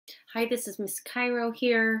Hi, this is Miss Cairo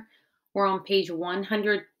here. We're on page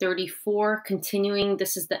 134, continuing.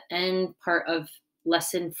 This is the end part of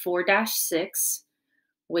lesson 4-6,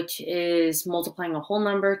 which is multiplying a whole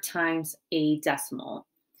number times a decimal.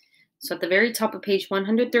 So at the very top of page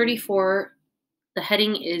 134, the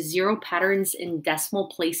heading is Zero Patterns in Decimal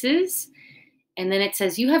Places. And then it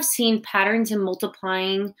says, you have seen patterns in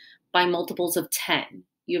multiplying by multiples of 10.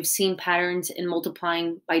 You have seen patterns in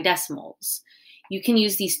multiplying by decimals. You can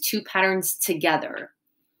use these two patterns together.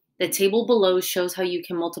 The table below shows how you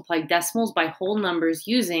can multiply decimals by whole numbers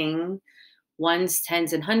using ones,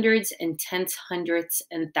 tens, and hundreds, and tenths, hundredths,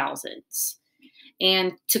 and thousands.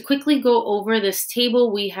 And to quickly go over this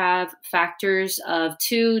table, we have factors of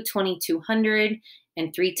 2, 2200,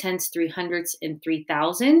 and 3/10, 300ths, and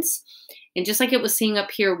 3000s. And just like it was seeing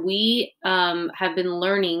up here, we have been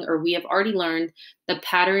learning, or we have already learned, the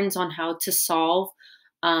patterns on how to solve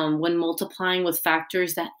when multiplying with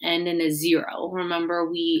factors that end in a zero. Remember,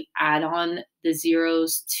 we add on the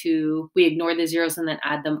zeros we ignore the zeros and then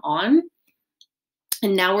add them on.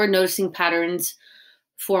 And now we're noticing patterns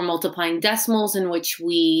for multiplying decimals in which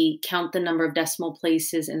we count the number of decimal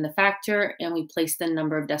places in the factor and we place the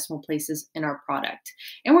number of decimal places in our product.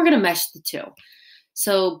 And we're going to mesh the two.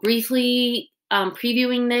 So briefly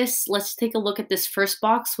previewing this, let's take a look at this first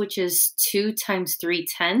box, which is 2 times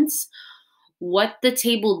 3/10. What the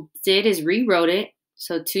table did is rewrote it.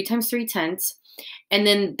 So 2 times 3/10. And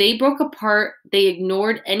then they broke apart. They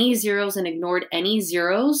ignored any zeros and ignored any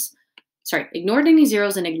zeros. Ignored any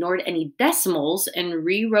zeros and ignored any decimals and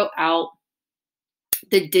rewrote out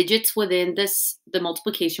the digits within the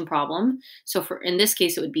multiplication problem. So in this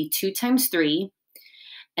case, it would be 2 times 3.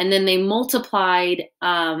 And then they multiplied,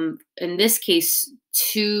 in this case,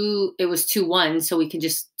 it was 2 ones, so we can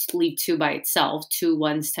just leave 2 by itself. 2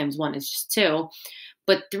 ones times 1 is just 2.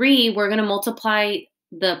 But 3, we're going to multiply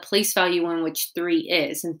the place value in which 3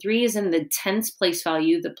 is. And 3 is in the tenths place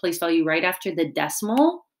value, the place value right after the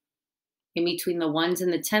decimal. In between the ones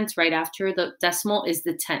and the tenths, right after the decimal, is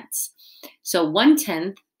the tenths. So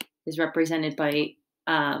 1/10 is represented by,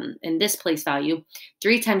 in this place value,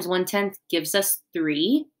 3 times 1/10 gives us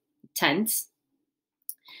 3/10.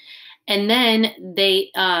 And then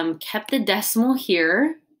they kept the decimal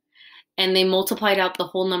here, and they multiplied out the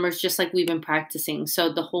whole numbers just like we've been practicing.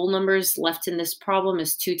 So the whole numbers left in this problem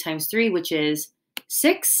is 2 times 3, which is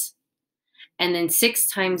 6. And then 6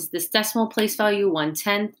 times this decimal place value,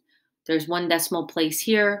 1/10. There's 1 decimal place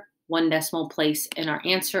here, 1 decimal place in our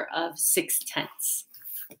answer of 6/10.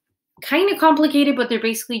 Kind of complicated, but they're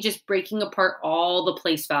basically just breaking apart all the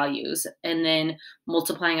place values and then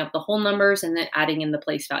multiplying up the whole numbers and then adding in the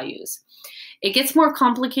place values. It gets more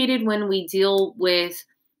complicated when we deal with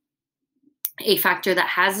a factor that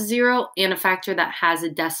has a zero and a factor that has a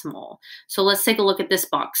decimal. So let's take a look at this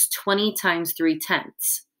box, 20 times 3/10.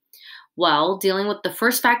 Well, dealing with the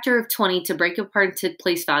first factor of 20, to break apart into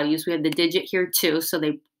place values, we have the digit here 2, so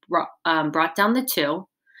they brought down the 2.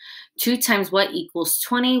 2 times what equals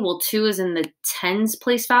 20? Well, 2 is in the tens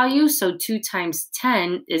place value, so 2 times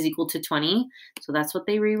 10 is equal to 20. So that's what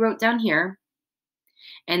they rewrote down here.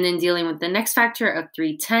 And then dealing with the next factor of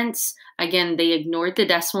 3/10, again, they ignored the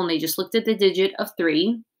decimal and they just looked at the digit of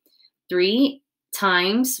 3. 3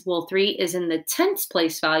 times, well, 3 is in the tenths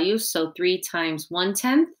place value, so 3 times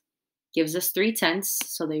 1/10 gives us 3/10.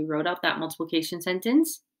 So they wrote out that multiplication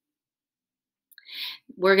sentence.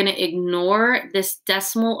 We're going to ignore this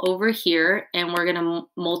decimal over here, and we're going to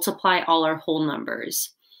multiply all our whole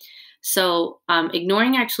numbers. So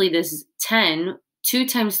ignoring actually this 10, 2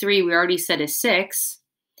 times 3 we already said is 6.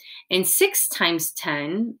 And 6 times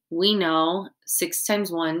 10, we know 6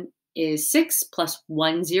 times 1 is 6 plus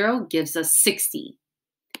 1 0 gives us 60.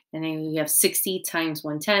 And then we have 60 times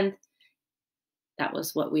 1/10. That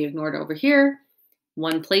was what we ignored over here.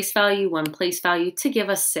 1 place value to give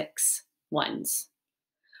us 6 ones.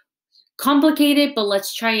 Complicated, but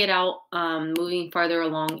let's try it out moving farther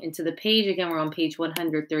along into the page. Again, we're on page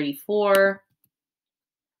 134.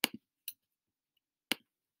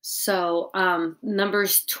 So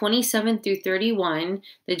numbers 27 through 31,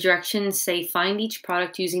 the directions say find each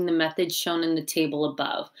product using the method shown in the table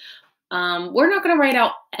above. We're not going to write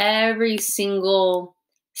out every single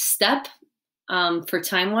step for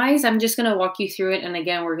time-wise. I'm just going to walk you through it. And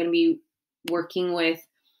again, we're going to be working with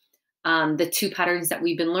the two patterns that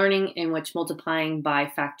we've been learning, in which multiplying by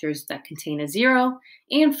factors that contain a zero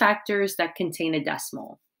and factors that contain a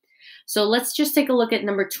decimal. So let's just take a look at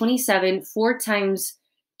number 27, 4 times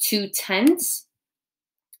 2/10.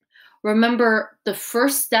 Remember, the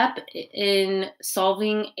first step in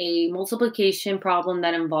solving a multiplication problem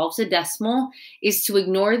that involves a decimal is to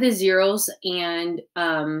ignore the zeros and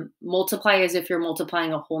multiply as if you're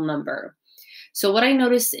multiplying a whole number. So what I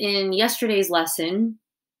noticed in yesterday's lesson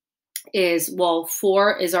is, well,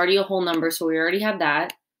 4 is already a whole number, so we already have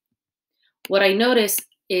that. What I noticed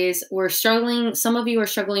is some of you are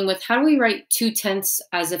struggling with, how do we write 2/10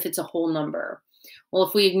 as if it's a whole number? Well,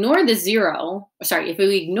 if we ignore if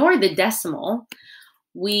we ignore the decimal,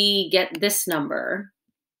 we get this number,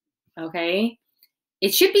 okay?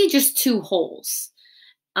 It should be just 2 wholes.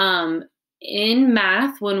 In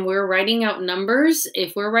math, when we're writing out numbers,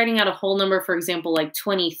 if we're writing out a whole number, for example, like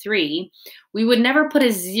 23, we would never put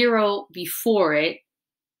a 0 before it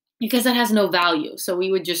because it has no value. So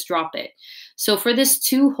we would just drop it. So for this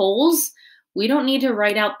 2 wholes, we don't need to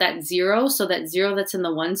write out that 0. So that 0 that's in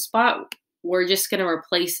the 1 spot, we're just going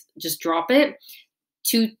to just drop it.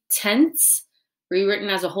 2/10 rewritten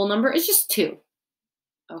as a whole number is just 2.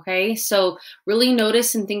 Okay, so really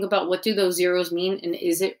notice and think about, what do those zeros mean, and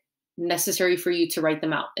is it necessary for you to write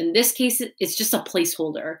them out? In this case, it's just a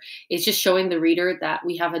placeholder. It's just showing the reader that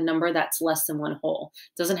we have a number that's less than 1 whole.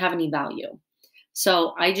 It doesn't have any value.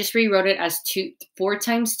 So I just rewrote it as 4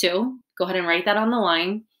 times 2. Go ahead and write that on the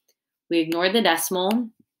line. We ignore the decimal.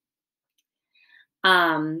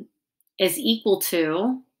 Is equal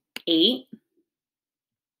to 8.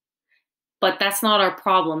 But that's not our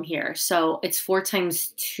problem here. So it's 4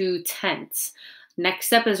 times 2/10. Next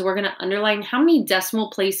step is we're going to underline how many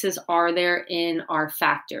decimal places are there in our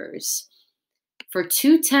factors. For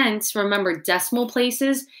 2/10, remember, decimal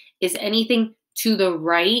places is anything to the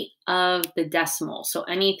right of the decimal. So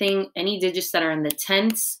any digits that are in the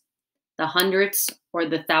tenths, the hundredths, or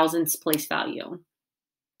the thousandths place value.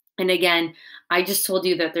 And again, I just told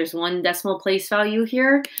you that there's 1 decimal place value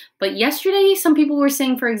here. But yesterday, some people were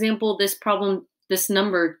saying, for example, this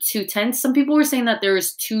number 2/10, some people were saying that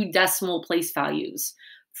there's 2 decimal place values,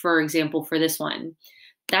 for example, for this one.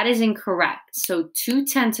 That is incorrect. So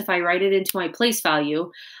 2/10, if I write it into my place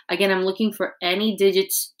value, again, I'm looking for any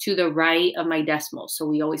digits to the right of my decimal. So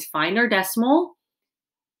we always find our decimal.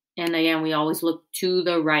 And again, we always look to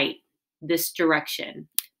the right, this direction.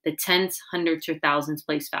 The tenths, hundredths, or thousandths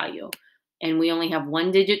place value. And we only have 1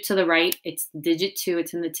 digit to the right. It's digit 2.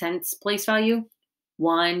 It's in the tenths place value.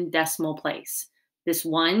 1 decimal place. This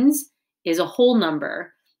ones is a whole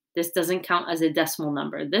number. This doesn't count as a decimal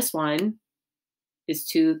number. This one is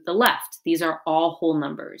to the left. These are all whole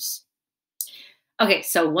numbers. Okay,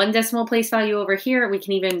 so 1 decimal place value over here. We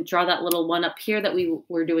can even draw that little 1 up here that we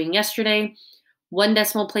were doing yesterday. 1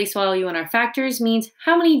 decimal place value in our factors means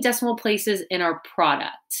how many decimal places in our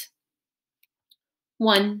product?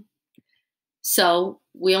 1. So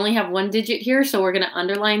we only have 1 digit here, so we're going to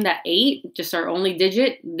underline that 8, just our only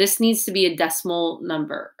digit. This needs to be a decimal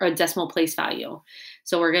number, or a decimal place value.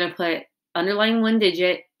 So we're going to underline 1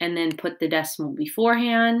 digit and then put the decimal before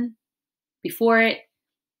it.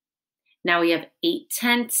 Now we have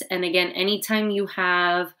 8/10. And again, anytime you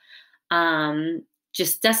have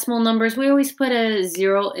just decimal numbers, we always put a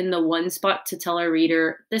 0 in the 1 spot to tell our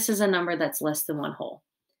reader this is a number that's less than 1 whole.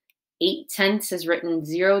 8/10 is written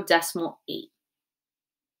 0.8.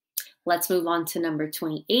 Let's move on to number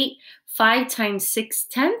 28. 5 times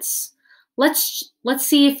 6/10. Let's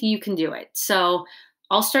see if you can do it. So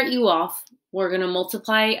I'll start you off. We're going to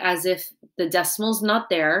multiply as if the decimal's not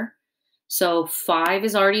there. So 5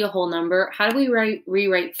 is already a whole number. How do we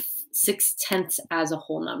rewrite 6/10 as a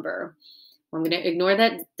whole number? I'm going to ignore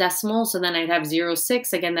that decimal, so then I'd have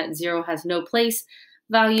 0.6. Again, that 0 has no place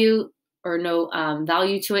value or no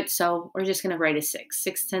value to it, so we're just going to write a 6.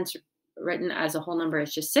 6/10 written as a whole number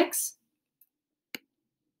is just 6.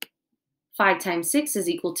 5 times 6 is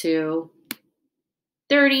equal to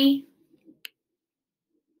 30.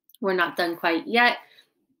 We're not done quite yet.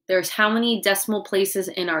 There's how many decimal places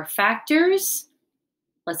in our factors?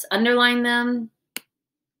 Let's underline them.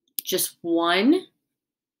 Just 1.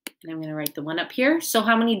 And I'm going to write the 1 up here. So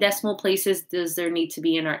how many decimal places does there need to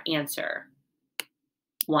be in our answer?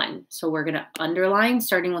 1. So we're going to underline,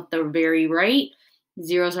 starting with the very right.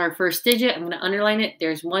 0 is our first digit. I'm going to underline it.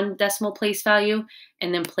 There's 1 decimal place value,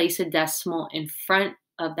 and then place a decimal in front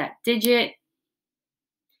of that digit.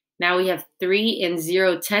 Now we have 3 and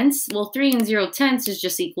 0/10. Well, 3 and 0/10 is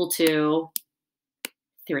just equal to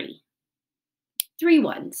 3. 3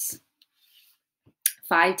 ones.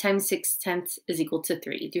 5 times 6/10 is equal to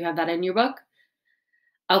 3. Do you have that in your book?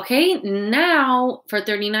 Okay, now for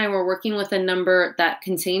 39, we're working with a number that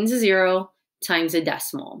contains a 0 times a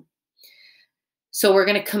decimal. So we're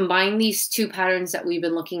going to combine these 2 patterns that we've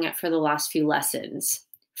been looking at for the last few lessons.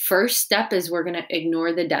 First step is we're going to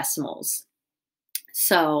ignore the decimals.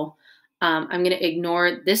 So I'm going to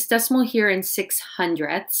ignore this decimal here in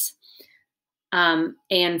 600ths.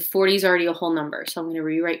 And 40 is already a whole number. So I'm going to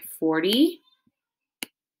rewrite 40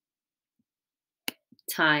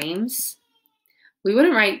 times, we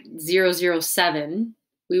wouldn't write 007.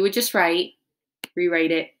 We would just rewrite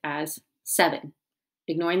it as 7.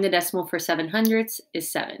 Ignoring the decimal for 700ths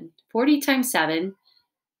is 7. 40 times 7.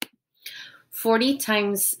 40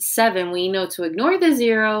 times 7, we know to ignore the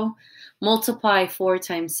 0, multiply 4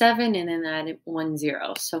 times 7, and then add 1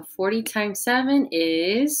 0. So 40 times 7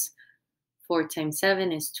 is, 4 times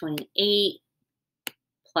 7 is 28,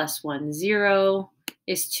 plus 1 0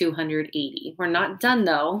 is 280. We're not done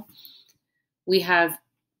though. We have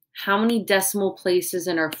how many decimal places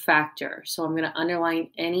in our factor. So I'm going to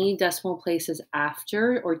underline any decimal places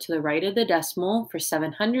after or to the right of the decimal. For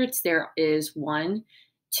 700ths, there is 1,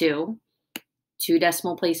 2. 2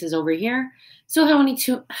 decimal places over here. So how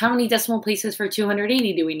many decimal places for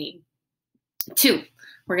 280 do we need? 2.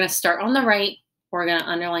 We're going to start on the right. We're going to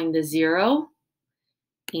underline the 0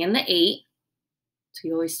 and the 8. So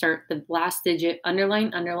you always start the last digit,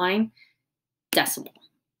 underline, underline, decimal.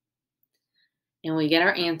 And we get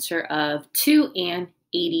our answer of 2 and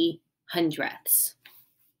 80/100ths.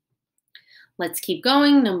 Let's keep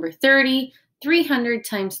going. Number 30, 300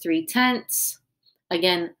 times 3/10.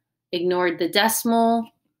 Again, ignored the decimal,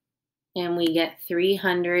 and we get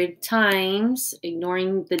 300 times,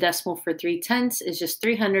 ignoring the decimal for 3/10 is just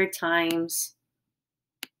 300 times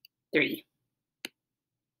 3.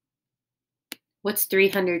 What's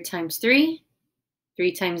 300 times 3?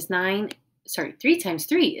 3 times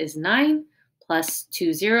 3 is 9, plus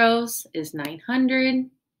 2 zeros is 900.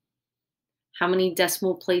 How many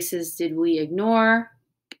decimal places did we ignore?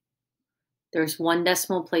 There's 1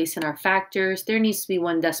 decimal place in our factors. There needs to be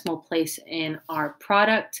 1 decimal place in our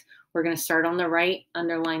product. We're going to start on the right,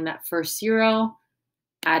 underline that first 0,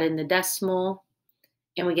 add in the decimal,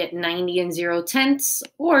 and we get 90 and 0/10,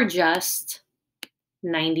 or just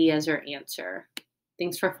 90 as our answer.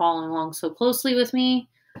 Thanks for following along so closely with me.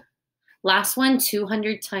 Last one,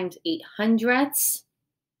 200 times 800ths.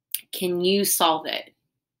 Can you solve it?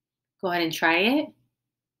 Go ahead and try it.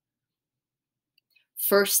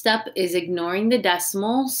 First step is ignoring the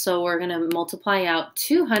decimal. So we're going to multiply out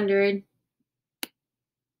 200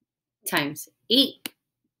 times 8.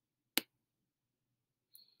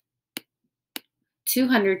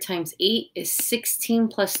 200 times 8 is 16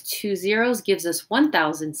 plus 2 zeros gives us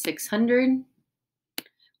 1,600.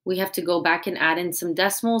 We have to go back and add in some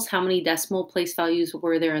decimals. How many decimal place values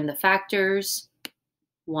were there in the factors?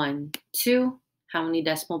 1, 2. How many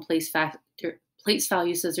decimal place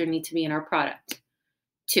values does there need to be in our product?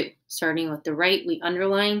 2. Starting with the right, we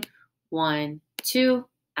underline 1, 2,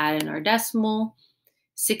 add in our decimal,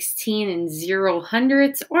 16 and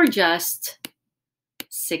 0/100ths, or just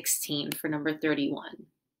 16 for number 31.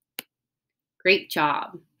 Great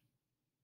job.